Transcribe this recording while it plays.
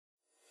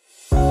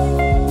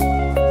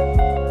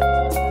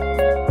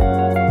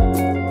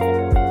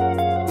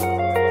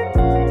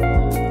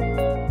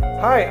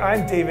Hi,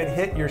 I'm David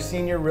Hitt, your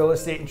Senior Real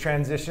Estate and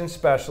Transition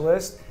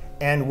Specialist,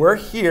 and we're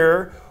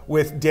here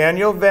with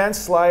Daniel Van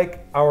Slyke,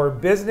 our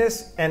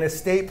Business and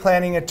Estate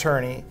Planning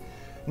Attorney.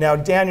 Now,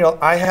 Daniel,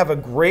 I have a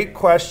great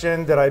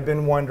question that I've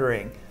been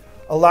wondering.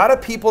 A lot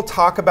of people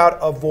talk about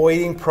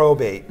avoiding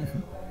probate.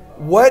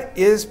 What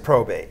is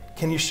probate?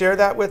 Can you share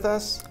that with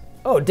us?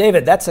 Oh,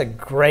 David, that's a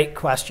great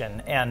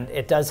question, and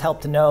it does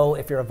help to know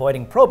if you're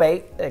avoiding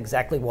probate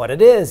exactly what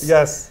it is.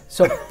 Yes.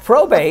 So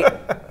probate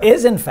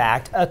is, in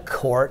fact, a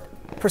court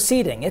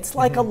proceeding. It's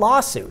like a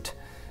lawsuit.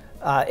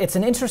 It's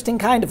an interesting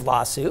kind of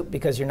lawsuit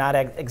because you're not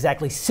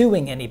exactly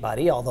suing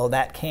anybody, although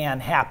that can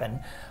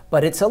happen,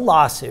 but it's a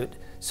lawsuit.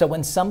 So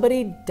when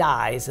somebody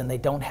dies and they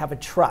don't have a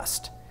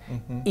trust,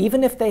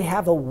 even if they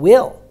have a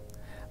will,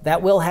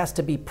 that will has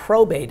to be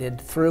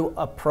probated through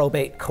a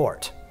probate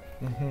court.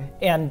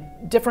 And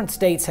different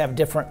states have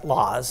different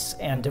laws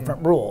and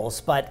different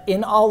rules, but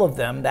in all of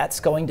them,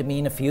 that's going to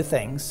mean a few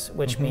things,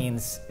 which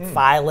means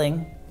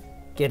filing,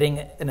 getting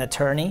an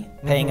attorney,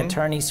 paying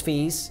attorney's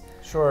fees,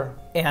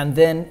 and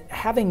then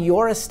having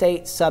your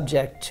estate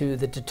subject to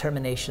the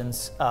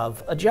determinations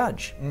of a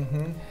judge.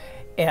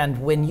 And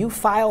when you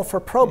file for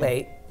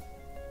probate,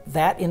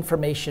 that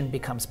information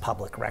becomes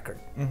public record.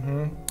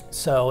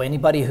 So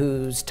anybody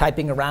who's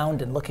typing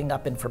around and looking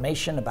up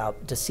information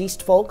about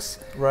deceased folks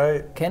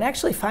can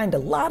actually find a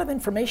lot of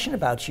information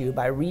about you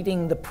by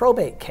reading the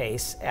probate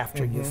case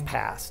after you've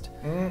passed.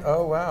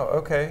 Oh, wow,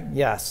 okay.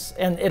 Yes,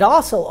 and it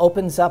also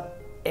opens up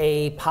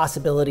a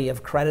possibility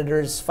of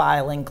creditors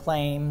filing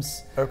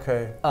claims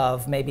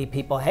of maybe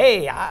people,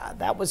 hey,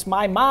 that was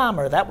my mom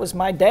or that was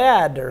my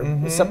dad,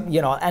 or some,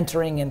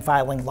 entering and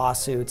filing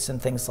lawsuits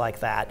and things like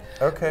that,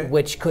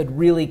 which could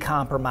really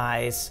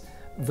compromise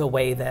the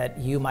way that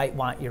you might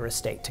want your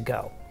estate to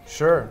go.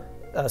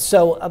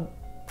 So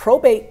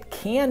probate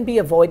can be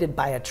avoided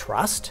by a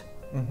trust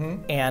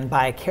and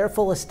by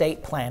careful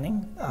estate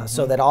planning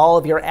so that all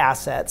of your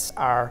assets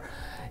are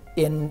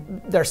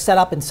they're set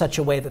up in such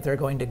a way that they're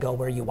going to go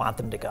where you want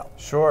them to go.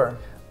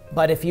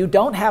 But if you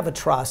don't have a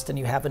trust and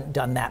you haven't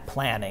done that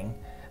planning,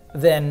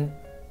 then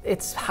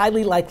it's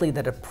highly likely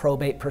that a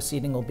probate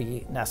proceeding will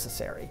be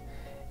necessary.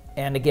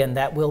 And again,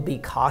 that will be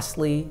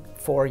costly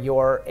for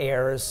your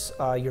heirs,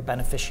 your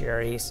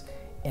beneficiaries,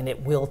 and it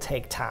will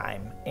take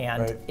time.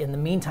 And in the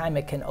meantime,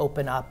 it can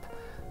open up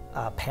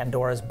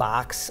Pandora's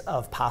box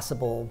of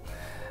possible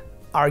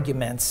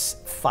arguments,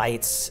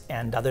 fights,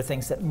 and other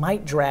things that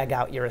might drag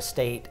out your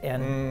estate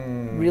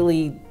and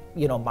really,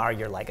 mar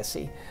your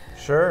legacy.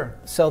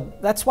 So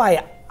that's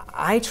why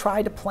I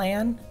try to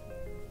plan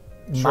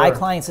my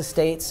clients'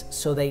 estates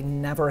so they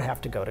never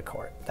have to go to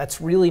court. That's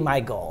really my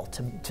goal,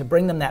 to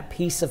bring them that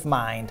peace of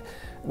mind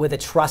with a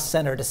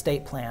trust-centered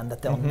estate plan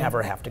that they'll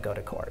never have to go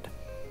to court.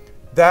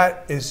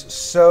 That is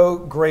so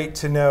great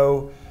to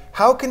know.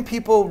 How can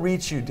people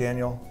reach you,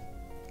 Daniel?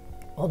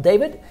 Well,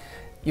 David,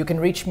 you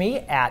can reach me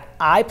at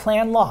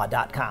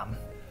iplanlaw.com.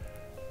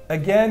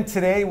 Again,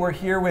 today we're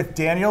here with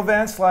Daniel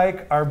Van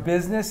Slyke, our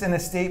business and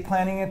estate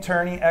planning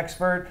attorney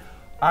expert.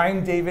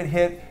 I'm David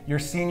Hitt, your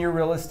senior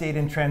real estate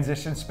and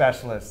transition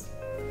specialist.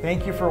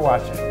 Thank you for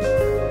watching.